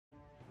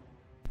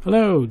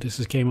Hello, this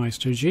is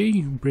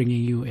KMeister-G,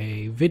 bringing you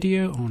a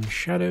video on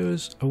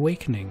Shadows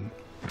Awakening.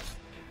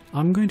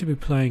 I'm going to be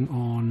playing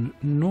on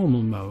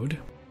normal mode.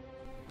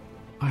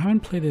 I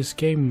haven't played this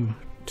game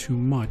too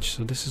much,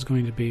 so this is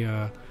going to be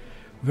a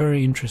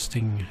very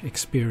interesting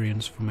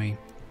experience for me.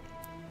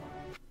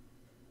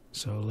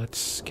 So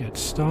let's get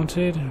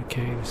started.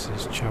 Okay, this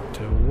is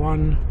chapter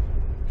 1.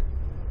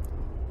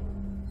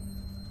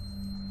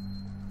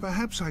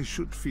 Perhaps I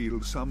should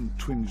feel some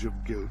twinge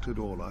of guilt at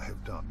all I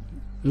have done.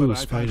 Ooh, but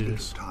I've had little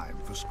spiders. time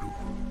for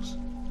scruples.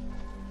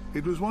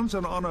 It was once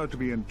an honor to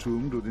be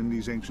entombed within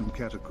these ancient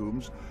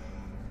catacombs,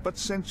 but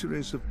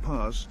centuries have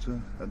passed,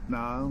 and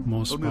now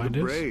More only the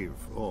spiders? brave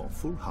or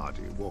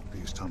foolhardy walk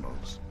these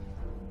tunnels.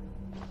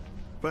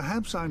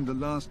 Perhaps I'm the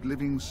last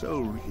living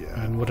soul here,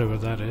 And whatever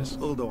that is.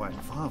 although I'm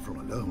far from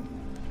alone.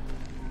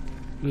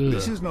 Ugh,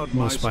 This is not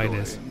more my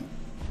spiders. story,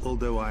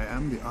 although I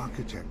am the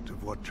architect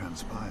of what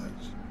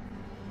transpires.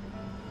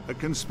 A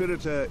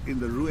conspirator in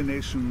the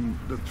ruination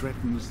that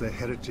threatens the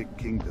heretic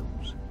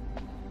kingdoms.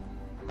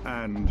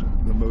 And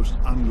the most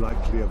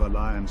unlikely of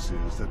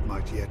alliances that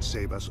might yet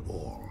save us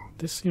all.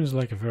 This seems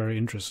like a very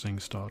interesting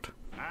start.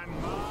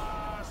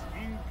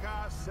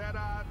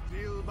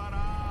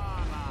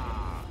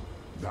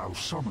 Thou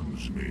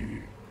summons me.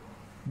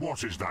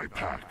 What is thy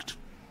pact?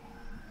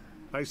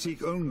 I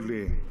seek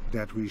only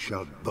that we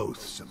shall both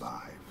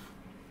survive.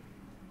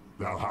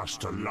 Thou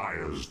hast a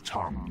liar's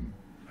tongue,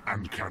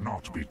 and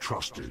cannot be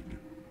trusted.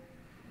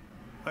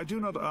 I do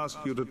not ask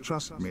you to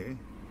trust me,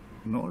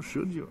 nor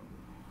should you.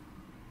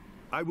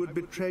 I would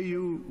betray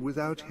you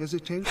without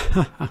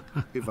hesitation,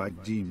 if I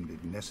deemed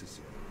it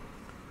necessary.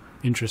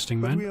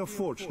 Interesting, But we man. are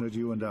fortunate,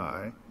 you and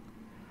I.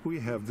 We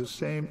have the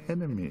same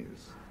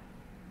enemies.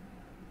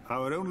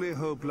 Our only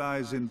hope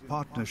lies in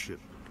partnership,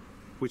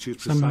 which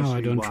is Somehow I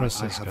precisely don't why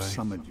trust I this have guy.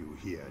 summoned you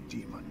here,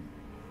 demon.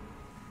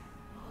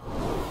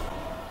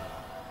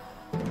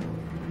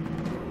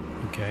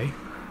 Okay.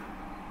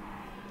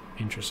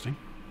 Interesting.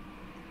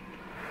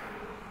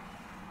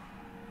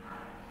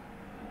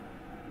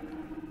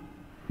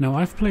 Now,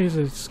 I've played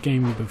this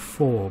game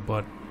before,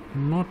 but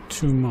not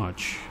too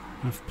much.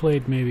 I've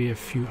played maybe a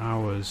few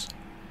hours.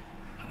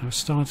 I've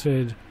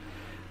started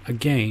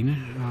again,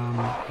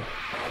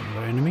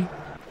 another enemy,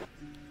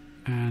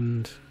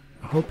 and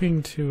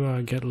hoping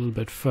to get a little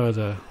bit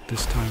further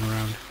this time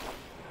around.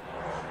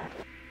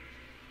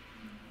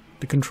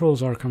 The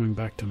controls are coming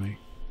back to me.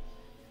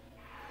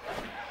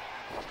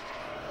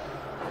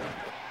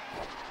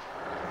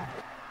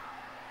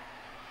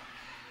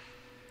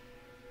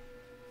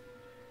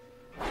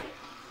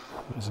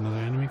 There's another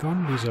enemy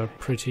gone. These are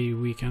pretty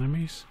weak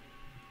enemies.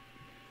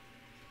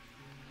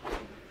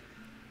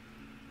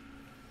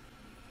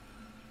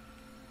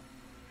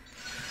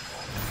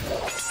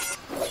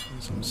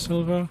 Some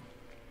silver.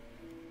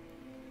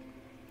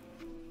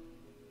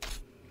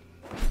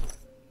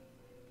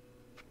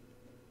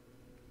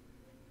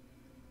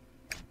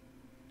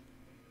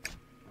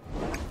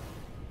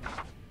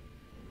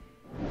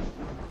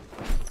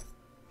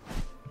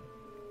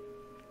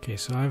 Okay,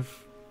 so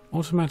I've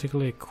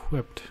automatically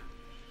equipped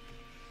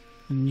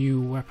a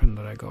new weapon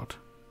that I got.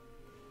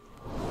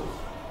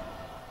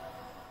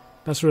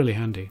 That's really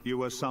handy. You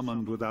were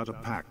summoned without a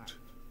pact.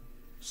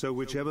 So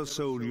whichever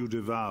soul you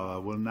devour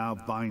will now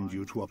bind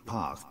you to a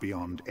path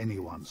beyond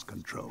anyone's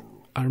control.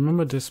 I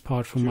remember this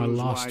part from my Choose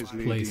last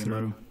wisely,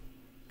 playthrough.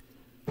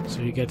 demon.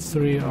 So you get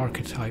 3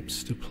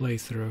 archetypes to play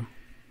through.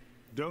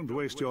 Don't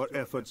waste your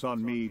efforts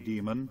on me,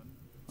 demon.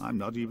 I'm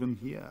not even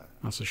here.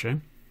 That's a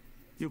shame.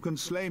 You can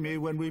slay me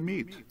when we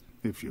meet,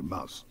 if you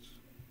must.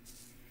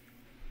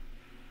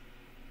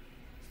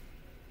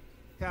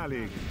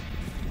 Kalig.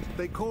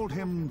 They called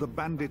him the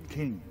Bandit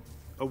King,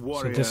 a So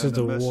warrior this is and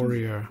a the mercenary.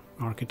 warrior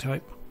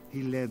archetype.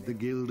 He led the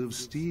Guild of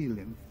Steel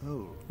in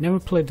Thole. Never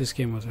played this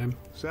game with him.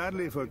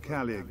 Sadly for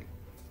Kalig,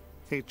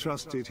 he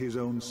trusted his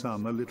own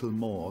son a little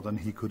more than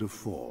he could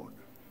afford.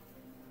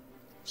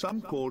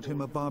 Some called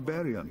him a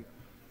barbarian,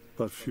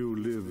 but few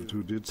lived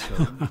who did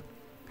so.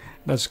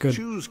 That's good.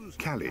 Choose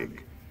Kalig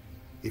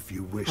if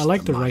you wish. I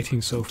like the might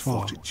writing so and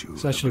far. fortitude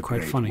It's actually of a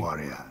quite great funny.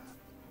 Warrior.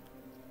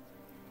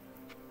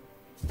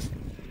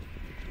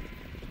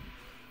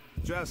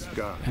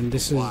 Jaska, And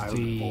this is wild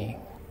the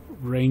boar.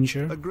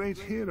 ranger. A great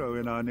hero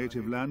in our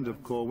native land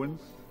of Corwin.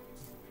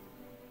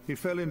 He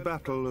fell in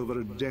battle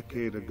over a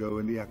decade ago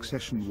in the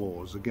accession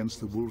wars against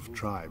the wolf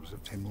tribes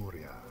of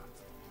Temuria.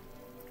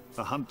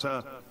 A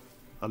hunter,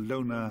 a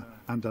loner,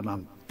 and an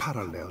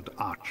unparalleled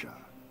archer.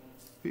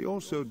 He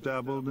also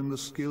dabbled in the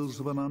skills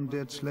of an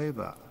undead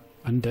slaver.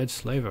 Undead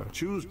slaver.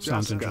 Choose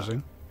Sounds Jaska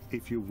interesting.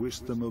 if you wish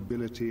the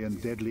mobility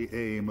and deadly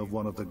aim of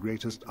one of the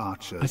greatest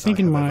archers I think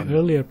in have my ever known.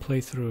 earlier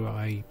playthrough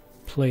I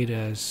played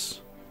as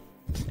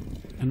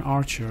an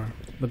archer,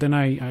 but then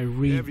I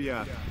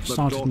Evia, the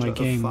restarted my daughter of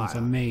game with a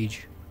fire,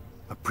 mage.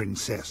 a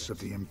princess of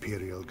the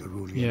Imperial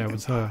Garulian Yeah,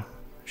 with her.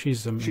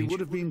 She's the She mage. would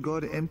have been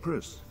God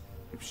Empress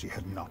if she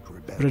had not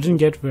rebelled. But I didn't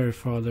get very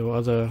far. There were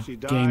other She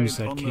games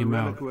died that on the came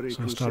out, Reliquary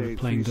so I started Crusade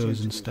playing 3 those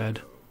centuries instead.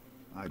 ago.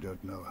 I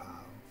don't know how.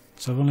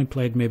 So I've only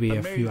played maybe a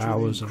mage few with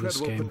hours of this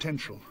incredible game.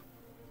 potential,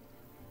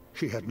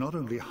 She had not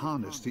only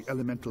harnessed the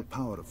elemental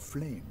power of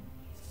flame,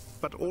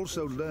 but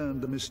also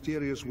learned the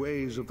mysterious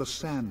ways of the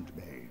Sand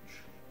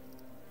Mage.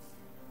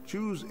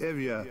 Choose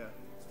Evia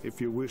if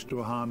you wish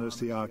to harness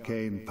the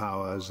arcane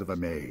powers of a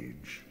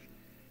mage.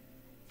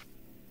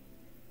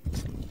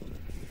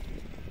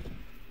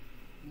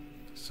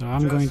 So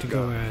I'm going to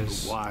go Jaska,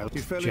 as the wild. He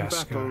fell in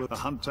battle, Jaska. the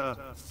hunter.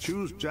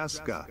 Choose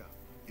Jaska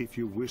if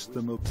you wish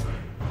them.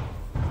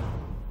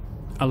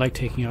 I like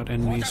taking out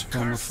enemies What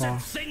from accursed afar.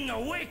 thing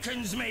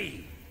awakens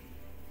me?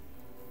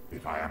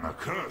 If I am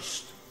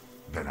accursed,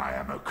 then I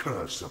am a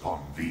curse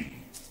upon thee.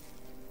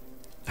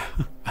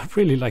 I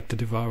really like the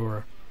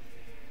Devourer.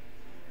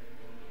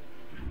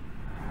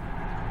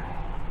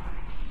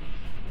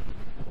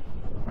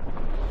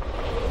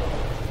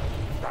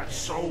 That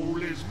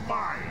soul is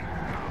mine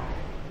now.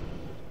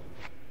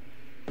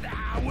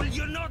 Ah, will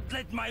you not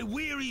let my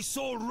weary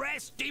soul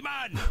rest,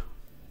 demon?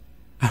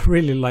 I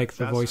really like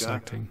the Jaska. voice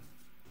acting.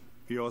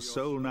 Your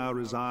soul now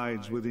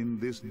resides within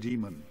this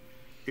demon.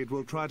 It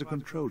will try to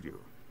control you,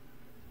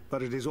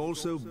 but it is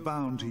also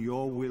bound to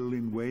your will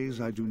in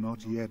ways I do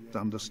not yet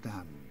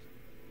understand.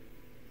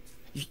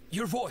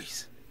 Your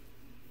voice.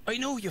 I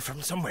know you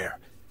from somewhere.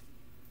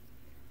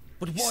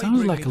 But why Sounds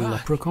bring like a me back?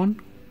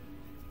 leprechaun.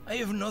 I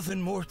have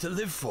nothing more to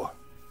live for.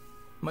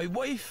 My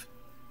wife,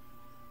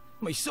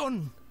 my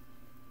son.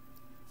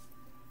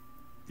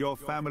 Your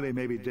family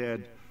may be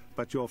dead,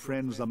 but your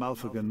friends the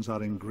Malfegans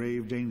are in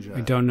grave danger.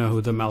 I don't know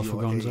who the Need your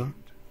Malfegans are. aid.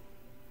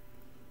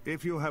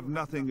 If you have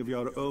nothing of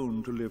your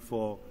own to live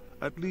for,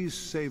 at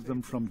least save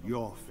them from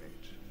your fate.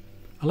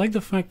 I like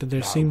the fact that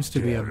there seems to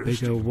be a darest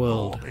bigger ignore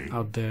world me.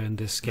 out there in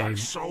this game. That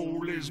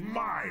soul is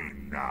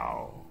mine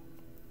now.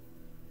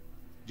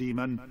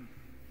 Demon,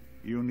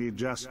 you need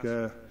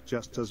Jaska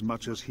just as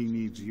much as he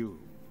needs you.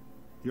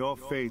 Your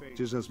fate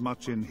is as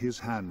much in his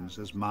hands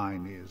as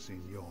mine is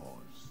in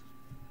yours.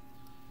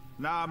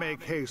 Now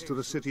make haste to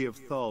the city of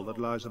Thul that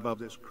lies above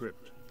this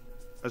crypt.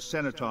 A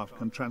cenotaph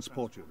can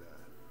transport you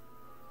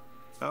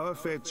there. Our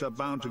fates are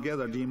bound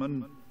together,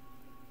 Demon.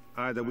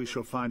 Either we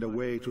shall find a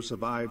way to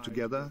survive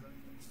together,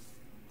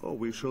 or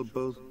we shall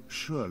both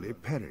surely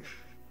perish.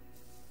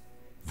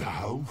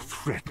 Thou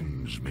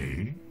threatens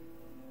me?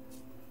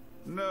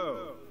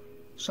 No.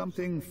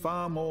 Something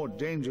far more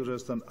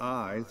dangerous than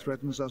I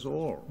threatens us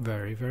all.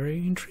 Very,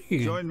 very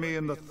intriguing. Join me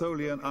in the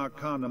Tholian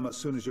Arcanum as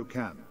soon as you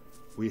can.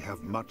 We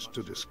have much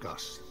to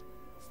discuss.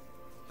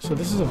 So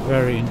this is a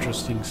very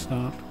interesting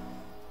start.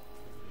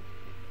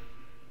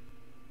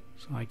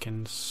 So I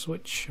can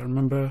switch. I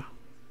remember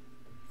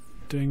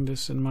doing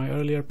this in my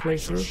earlier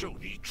playthrough. Show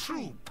thee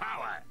true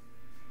power.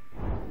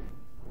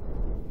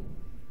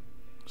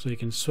 So you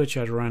can switch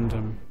at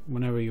random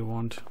whenever you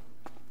want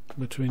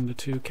between the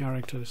two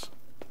characters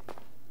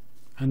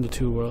and the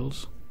two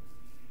worlds.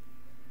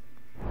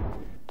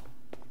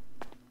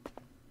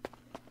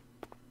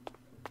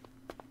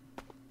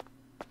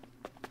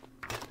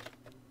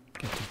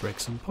 Get to break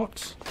some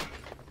pots.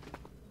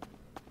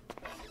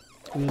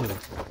 Ooh,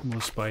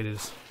 more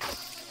spiders.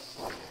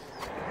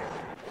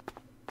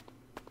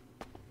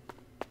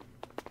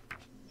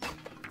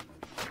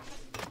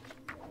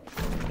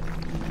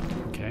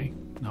 Okay,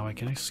 now I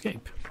can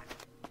escape.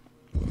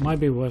 Might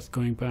be worth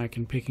going back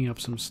and picking up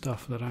some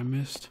stuff that I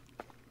missed.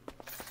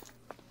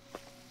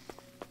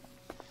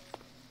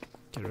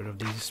 Get rid of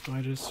these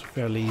spiders,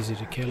 fairly easy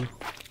to kill.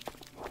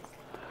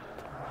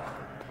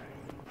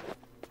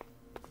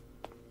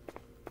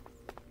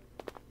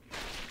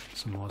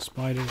 Some more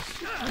spiders.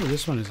 Oh,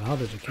 this one is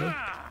harder to kill.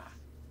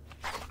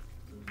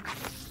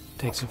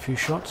 Takes a few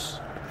shots.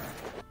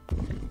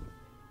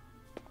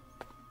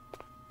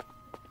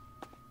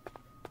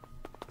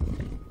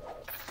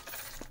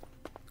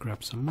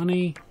 Grab some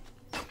money.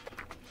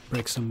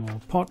 Break some more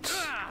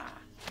pots.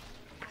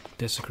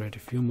 Desecrate a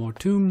few more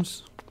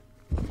tombs.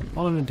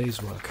 All in a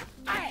day's work.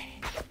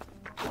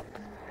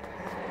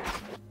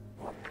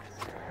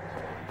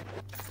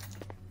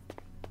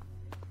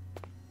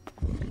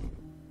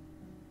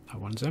 That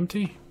one's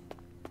empty.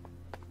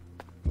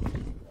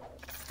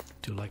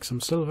 Do like some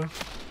silver.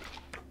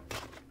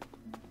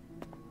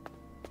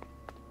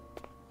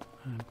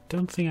 I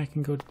don't think I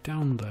can go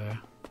down there.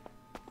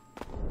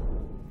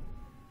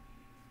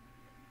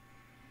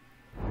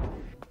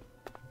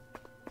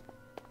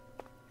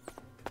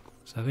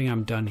 So I think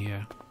I'm done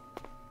here.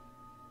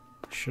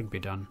 Should be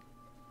done.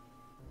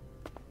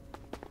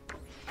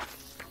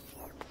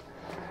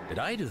 Did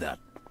I do that?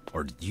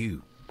 Or did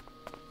you?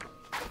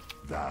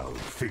 Thou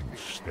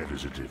thinkst there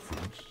is a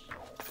difference?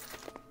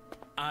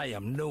 I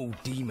am no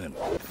demon.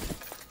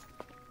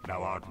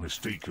 Thou art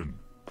mistaken.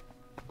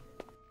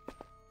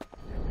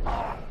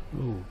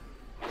 Ooh.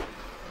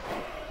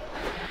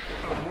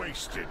 A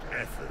wasted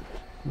effort.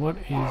 What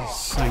is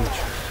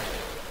Sanctuary?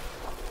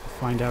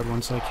 Find out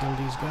once I kill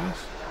these guys.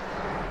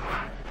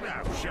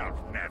 Thou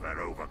shalt never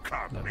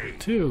overcome Level me.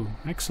 2.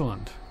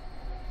 Excellent.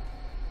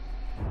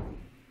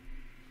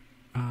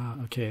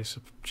 Okay,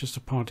 so just a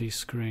party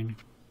screen.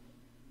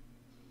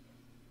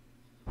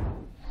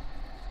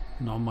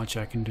 Not much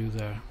I can do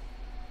there.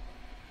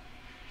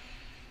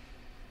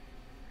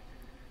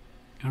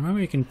 I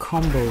remember you can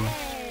combo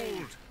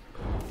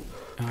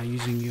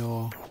using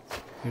your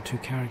two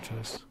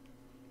characters,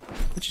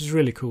 which is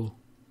really cool.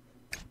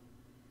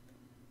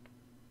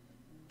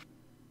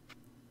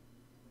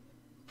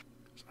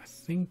 So I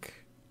think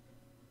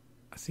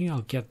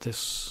I'll get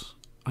this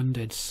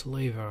undead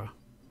slaver.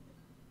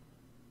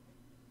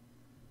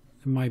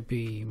 It might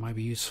be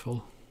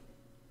useful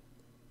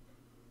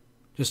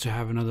just to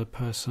have another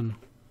person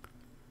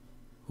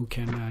who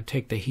can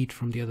take the heat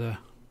from the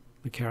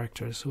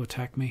characters who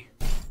attack me.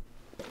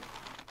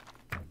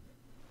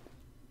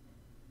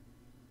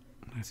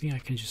 I think I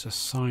can just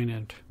assign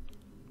it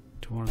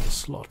to one of the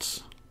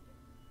slots.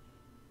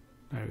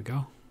 There we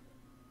go.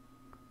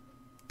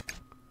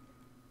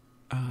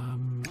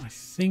 I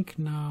think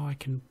now I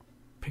can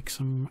pick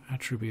some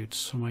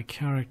attributes for my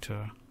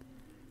character.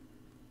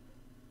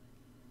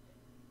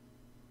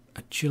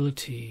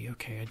 Agility,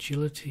 okay,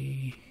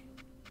 agility.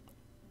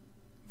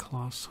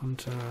 Class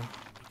hunter.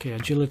 Okay,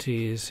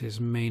 agility is his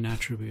main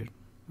attribute.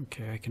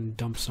 Okay, I can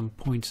dump some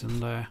points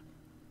in there.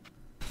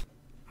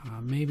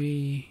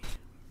 Maybe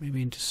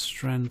into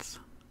strength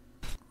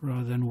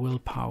rather than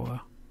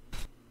willpower.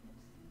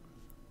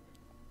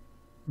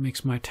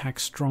 Makes my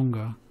attack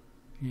stronger.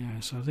 Yeah,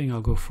 so I think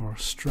I'll go for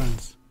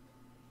strength.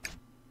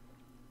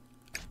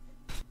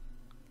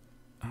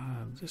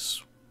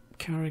 This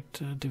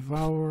character,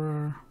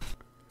 Devourer.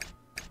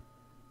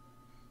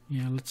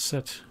 Yeah, let's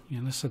set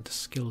the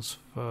skills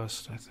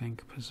first. I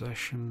think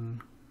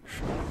possession.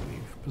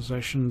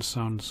 Possession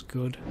sounds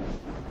good.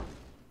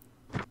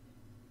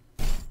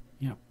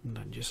 Yep, and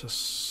then just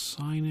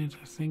assign it,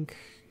 I think.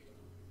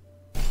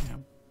 Yep.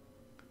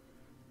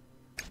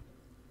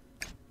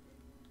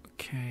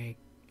 Okay,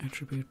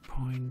 attribute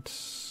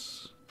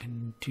points,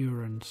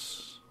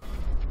 endurance.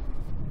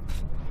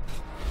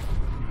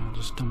 I'll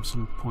just dump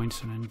some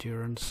points in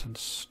endurance and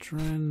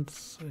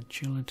strength,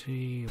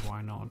 agility,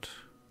 why not?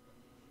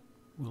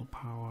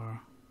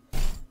 Willpower.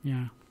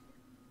 Yeah,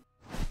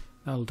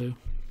 that'll do.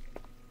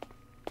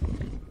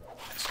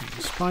 Some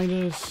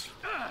spiders.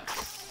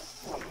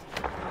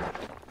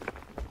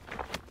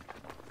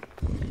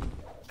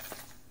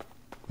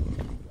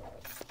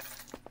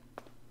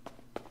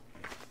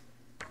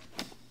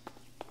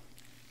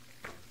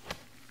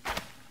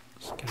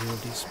 Let's get rid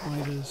of these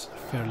spiders.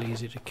 Fairly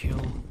easy to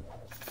kill.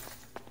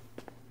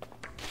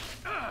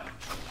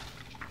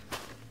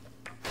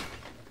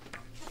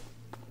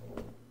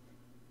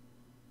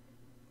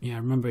 Yeah,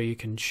 remember you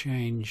can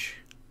change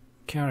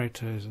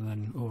characters and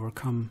then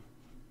overcome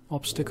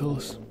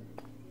obstacles.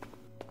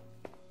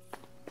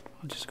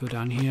 I'll just go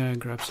down here,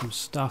 grab some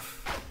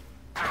stuff.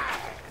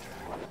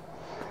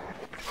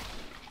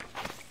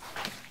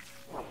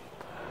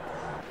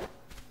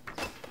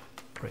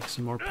 Break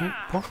some more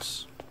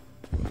pots.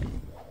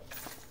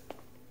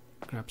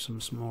 Grab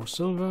some more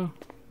silver.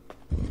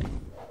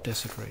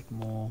 Desecrate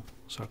more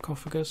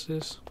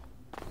sarcophaguses.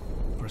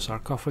 Or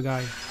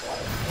sarcophagi.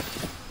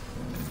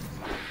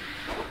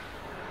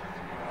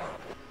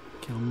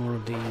 Kill more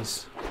of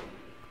these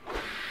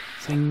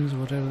things,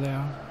 whatever they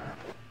are.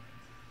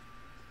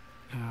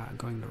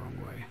 Going the wrong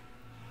way.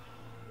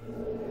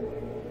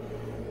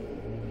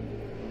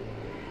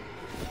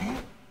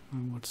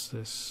 And what's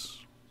this?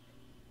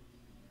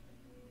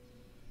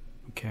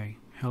 Okay,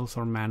 health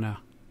or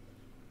mana.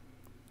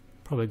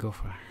 Probably go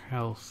for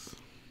health.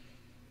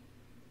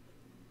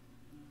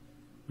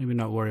 Maybe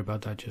not worry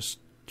about that just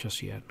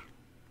yet,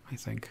 I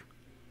think.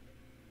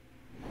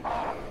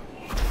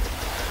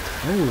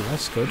 Oh,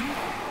 that's good.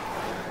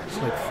 It's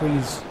like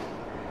freeze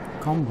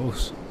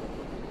combos.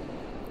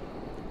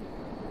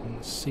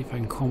 Let's see if I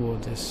can combo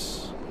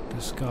this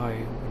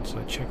guy once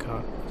I check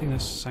out. I think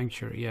that's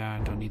Sanctuary. Yeah, I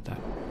don't need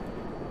that.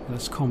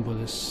 Let's combo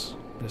this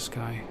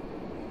guy.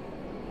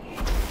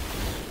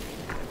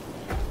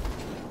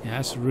 Yeah,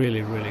 that's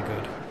really, really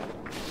good.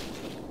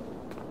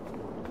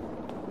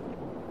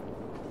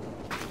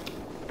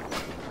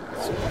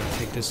 So I'm gonna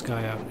take this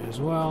guy out as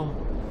well.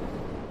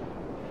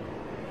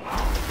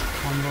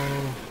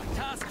 Combo.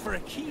 Task for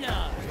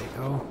Akina. There you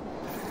go.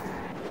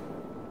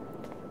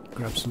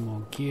 Grab some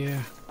more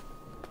gear.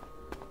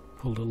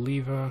 Pull the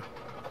lever.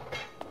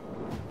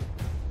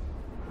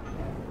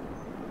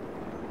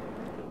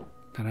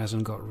 That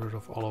hasn't got rid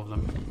of all of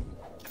them.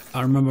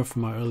 I remember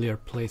from my earlier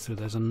playthrough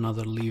there's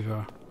another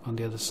lever on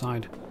the other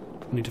side.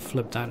 I need to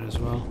flip that as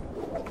well.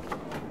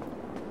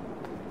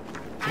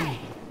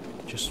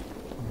 Just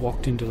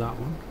walked into that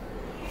one.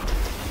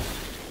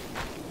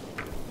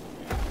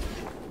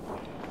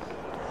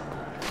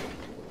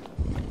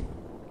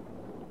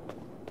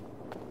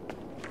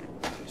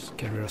 Just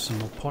get rid of some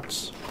more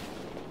pots.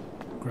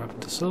 Grab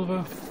the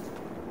silver.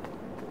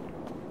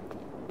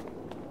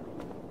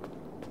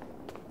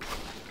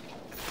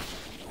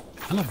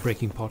 I love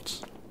breaking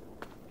pots.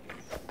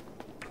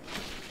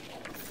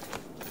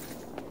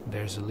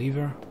 There's a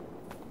lever.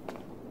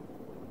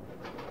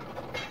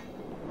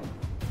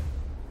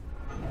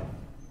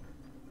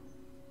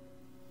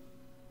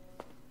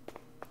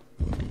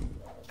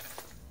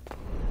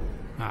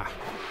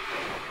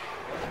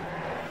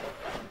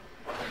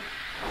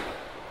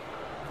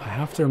 I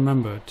have to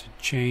remember to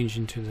change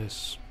into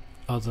this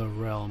other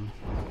realm.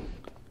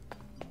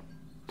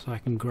 So I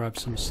can grab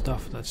some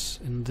stuff that's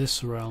in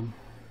this realm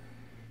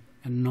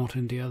and not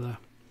in the other.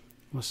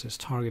 What's this?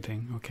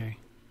 Targeting. Okay.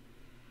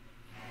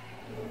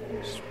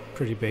 It's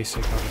pretty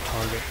basic how to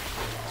target.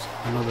 So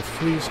another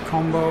freeze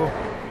combo.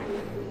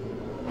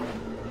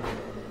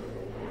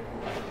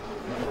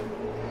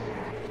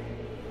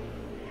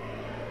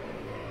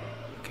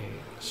 Okay,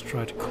 let's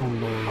try to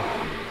combo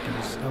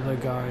these other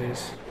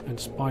guys and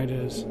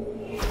spiders.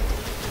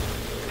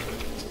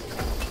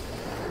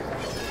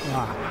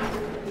 Ah.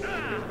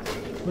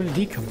 Where did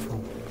he come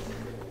from?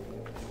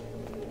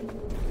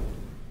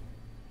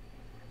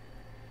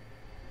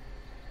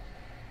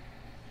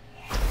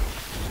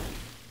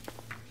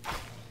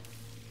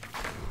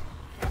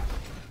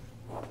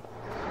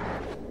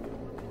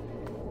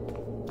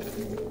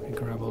 I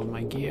grab all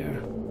my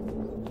gear.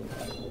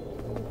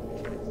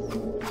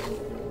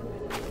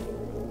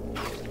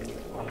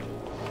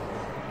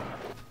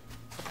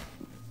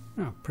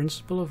 Oh,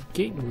 principle of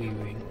gate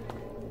weaving.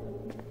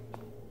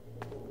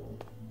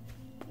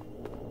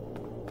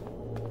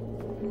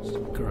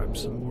 Grab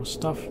some more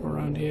stuff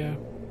around here.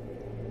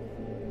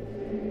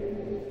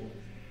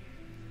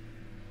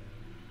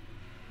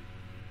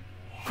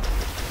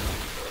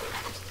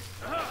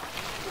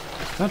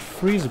 That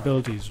freeze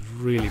ability is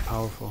really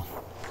powerful.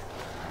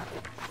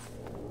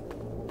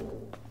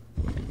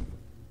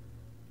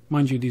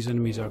 Mind you, these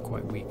enemies are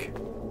quite weak.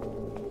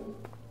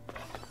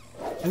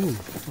 Ooh,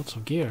 lots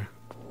of gear.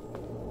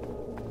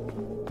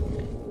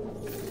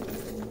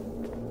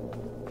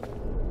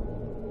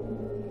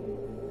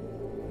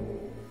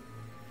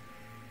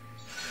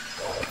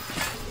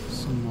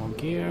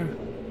 Gear.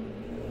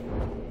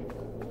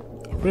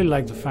 I really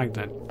like the fact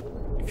that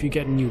if you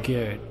get new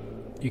gear,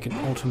 you can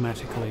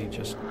automatically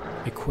just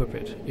equip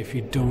it if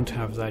you don't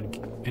have that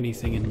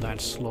anything in that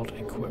slot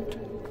equipped.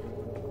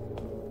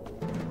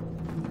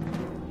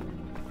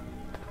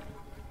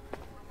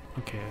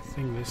 Okay, I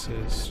think this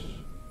is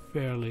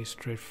fairly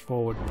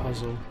straightforward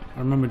puzzle. I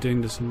remember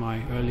doing this in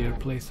my earlier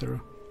playthrough.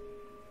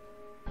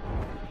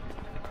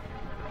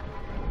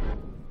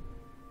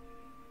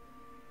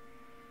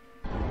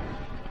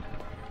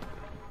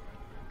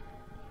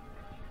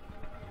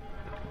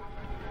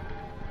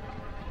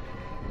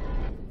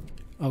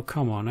 Oh,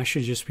 come on, I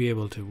should just be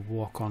able to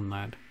walk on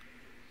that.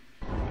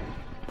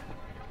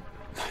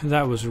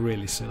 That was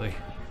really silly.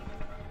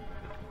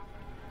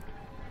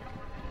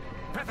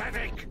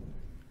 Pathetic!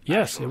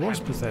 Yes, it was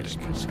pathetic.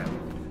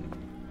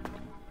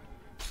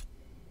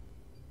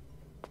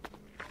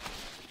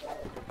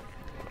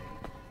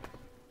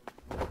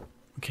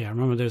 Okay, I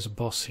remember there's a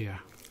boss here.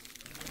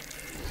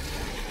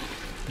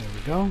 There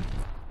we go.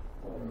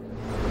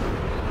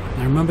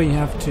 Now remember you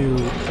have to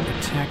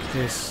attack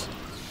this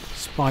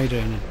spider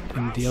in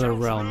the other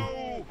realm,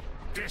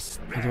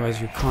 otherwise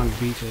you can't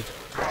beat it.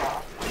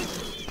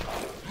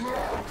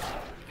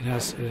 It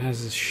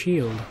has this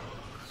shield.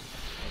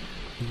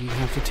 You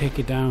have to take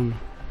it down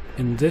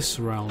in this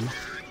realm,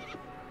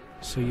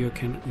 so you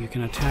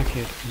can attack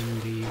it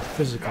in the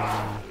physical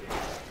realm.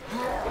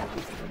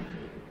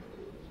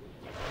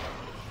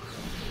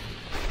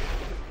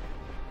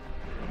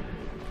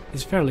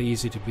 It's fairly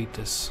easy to beat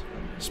this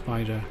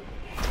spider,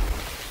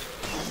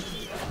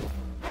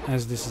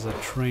 as this is a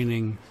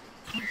training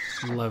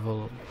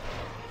level.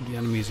 The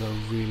enemies are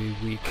really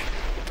weak.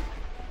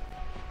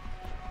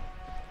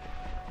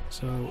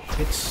 So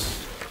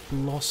it's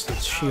lost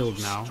its shield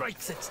now,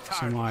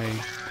 so my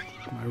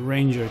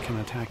ranger can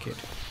attack it.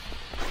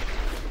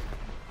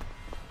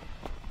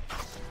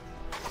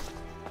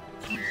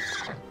 You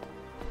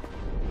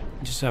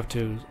just have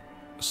to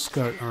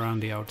skirt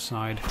around the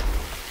outside,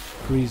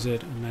 freeze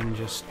it, and then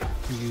just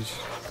use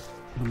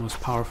the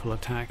most powerful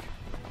attack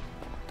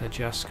that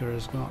Jaskier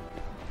has got.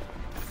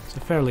 It's a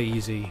fairly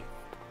easy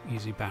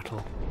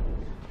battle.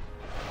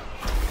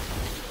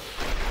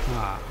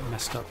 Ah,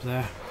 messed up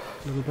there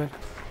a little bit.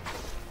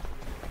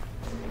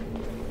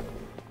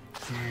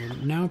 I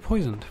am now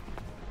poisoned.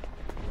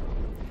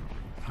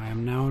 I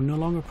am now no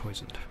longer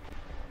poisoned.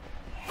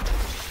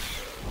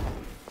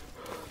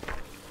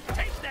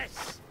 Take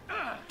this!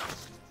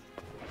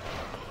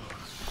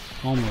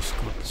 Almost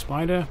got the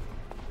spider.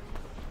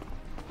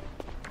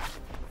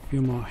 A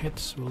few more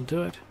hits will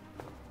do it.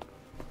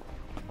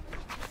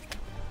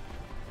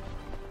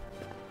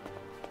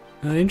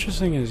 Now the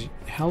interesting is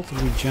health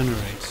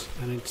regenerates,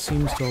 and it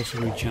seems to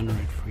also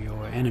regenerate for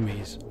your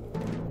enemies.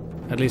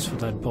 At least for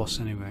that boss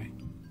anyway.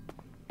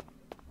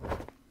 I'll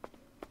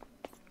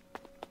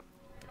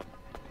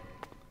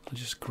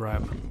just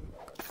grab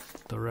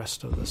the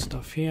rest of the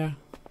stuff here,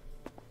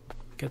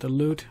 get the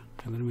loot,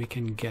 and then we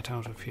can get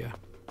out of here.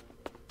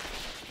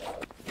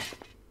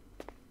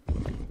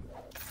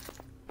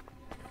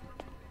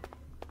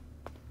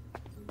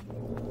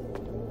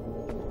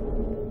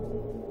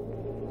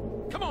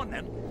 Come on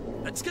then,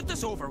 let's get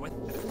this over with.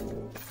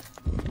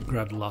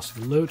 Grab the last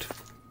of the loot,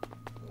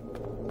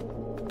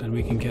 then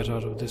we can get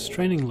out of this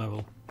training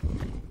level.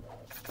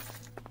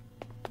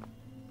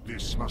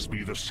 This must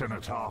be the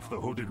cenotaph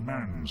the hooded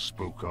man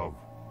spoke of.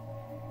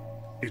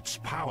 Its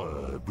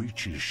power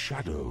breaches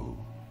shadow.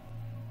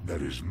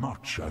 There is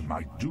much I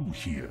might do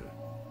here.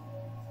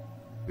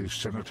 This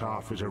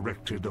cenotaph is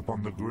erected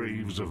upon the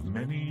graves of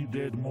many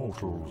dead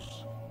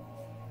mortals.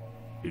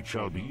 It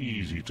shall be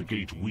easy to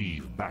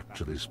gate-weave back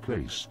to this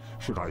place,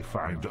 should I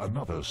find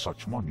another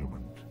such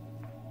monument.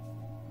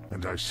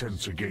 And I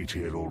sense a gate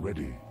here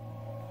already.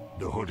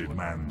 The hooded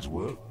man's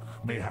work,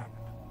 mayhap.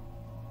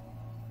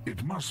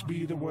 It must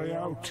be the way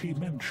out he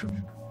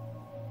mentioned.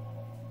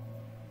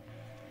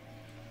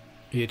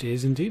 It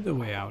is indeed the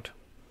way out.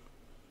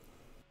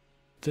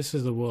 This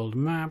is the world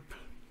map.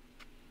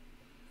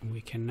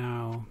 We can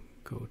now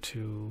go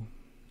to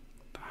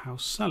the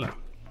house cellar.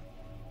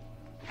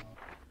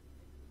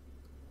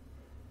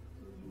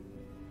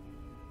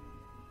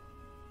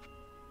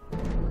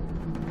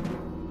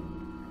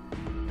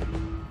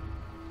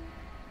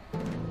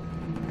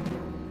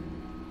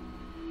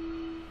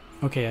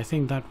 Okay, I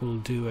think that will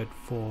do it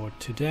for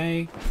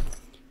today.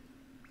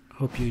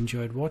 Hope you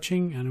enjoyed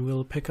watching, and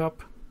we'll pick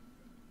up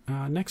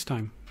next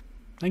time.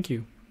 Thank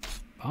you.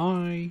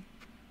 Bye.